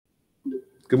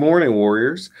Good morning,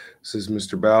 Warriors. This is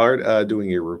Mr. Ballard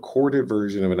doing a recorded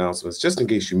version of announcements just in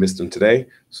case you missed them today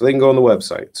so they can go on the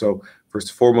website. So, first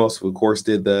and foremost, we, of course,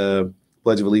 did the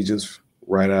Pledge of Allegiance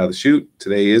right out of the chute.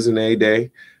 Today is an A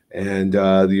day, and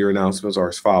your announcements are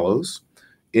as follows.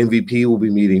 MVP will be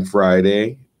meeting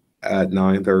Friday at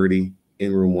 9:30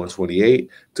 in room 128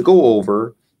 to go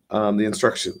over the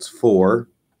instructions for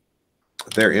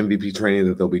their MVP training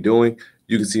that they'll be doing.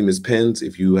 You can see Ms. Penn's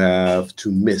if you have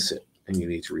to miss it and you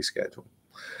need to reschedule.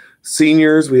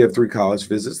 Seniors, we have 3 college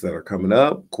visits that are coming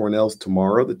up. Cornell's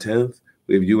tomorrow, the 10th.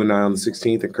 We have UNI on the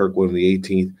 16th and Kirkwood on the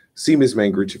 18th. See Ms.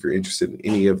 Mangrich if you're interested in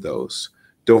any of those.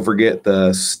 Don't forget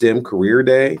the STEM Career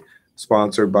Day,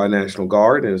 sponsored by National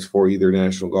Guard, and it's for either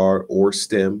National Guard or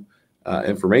STEM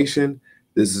information.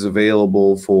 This is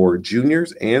available for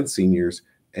juniors and seniors,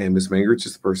 and Ms. Mangrich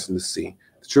is the person to see.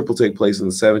 The trip will take place on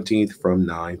the 17th from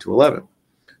 9 to 11.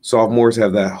 Sophomores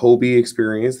have that Hobie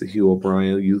experience, the Hugh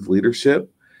O'Brien Youth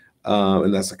Leadership,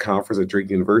 and that's a conference at Drake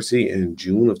University in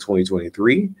June of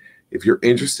 2023. If you're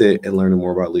interested in learning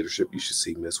more about leadership, you should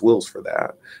see Ms. Wills for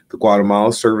that. The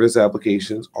Guatemala service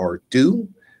applications are due.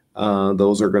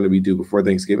 Those are going to be due before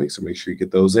Thanksgiving, so make sure you get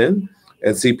those in.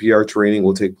 And CPR training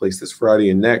will take place this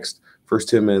Friday and next, first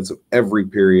 10 minutes of every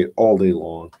period all day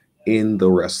long in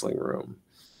the wrestling room.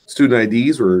 Student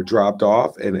IDs were dropped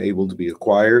off and able to be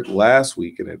acquired last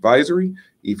week in advisory.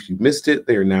 If you missed it,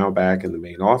 they are now back in the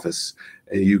main office,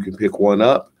 and you can pick one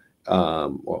up.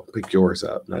 Pick yours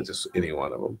up, not just any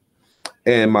one of them.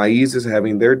 And Maize is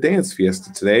having their dance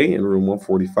fiesta today in room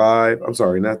 145. I'm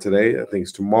sorry, not today. I think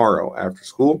it's tomorrow after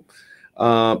school.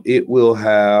 It will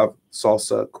have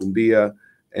salsa, cumbia,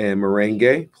 and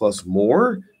merengue, plus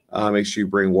more. Make sure you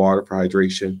bring water for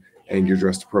hydration, and you're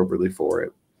dressed appropriately for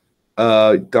it.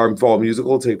 Darn Fall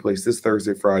Musical will take place this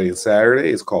Thursday, Friday, and Saturday.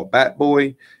 It's called Bat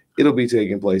Boy. It'll be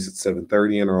taking place at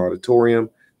 7:30 in our auditorium.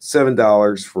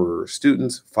 $7 for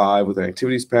students, $5 with an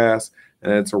activities pass,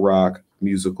 and it's a rock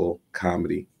musical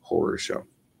comedy horror show.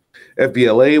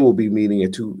 FBLA will be meeting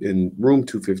in room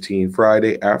 215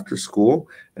 Friday after school,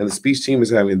 and the speech team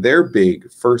is having their big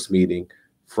first meeting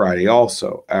Friday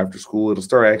also after school. It'll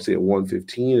start actually at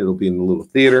 1:15. It'll be in the little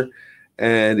theater,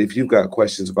 and if you've got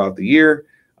questions about the year,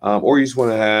 or you just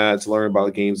want to learn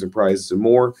about games and prizes and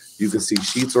more, you can see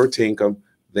Sheets or Tinkham.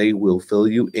 They will fill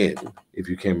you in if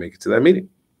you can't make it to that meeting.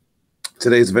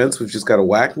 Today's events, we've just got a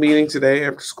WAC meeting today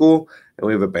after school, and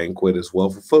we have a banquet as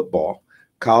well for football.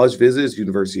 College visit is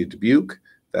University of Dubuque.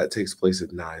 That takes place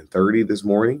at 9:30 this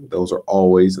morning. Those are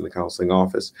always in the counseling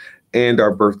office. And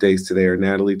our birthdays today are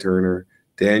Natalie Turner,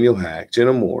 Daniel Hack,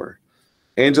 Jenna Moore,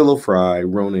 Angelo Fry,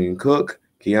 Ronan Cook,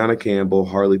 Kiana Campbell,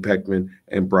 Harley Peckman,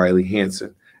 and Briley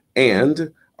Hanson.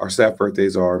 And our staff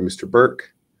birthdays are Mr.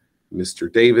 Burke,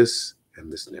 Mr. Davis, and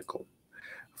Miss Nickel.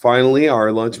 Finally, our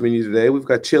lunch menu today, we've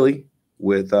got chili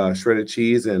with shredded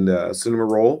cheese and cinnamon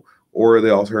roll, or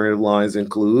the alternative lines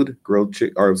include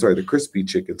the crispy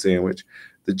chicken sandwich,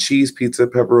 the cheese pizza,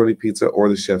 pepperoni pizza, or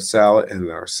the chef salad. And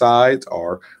our sides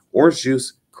are orange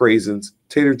juice, craisins,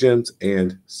 tater gems,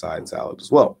 and side salad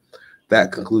as well.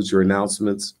 That concludes your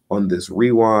announcements on this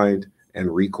rewind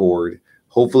and record.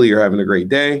 Hopefully you're having a great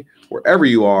day wherever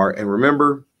you are. And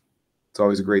remember, it's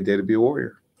always a great day to be a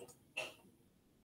warrior.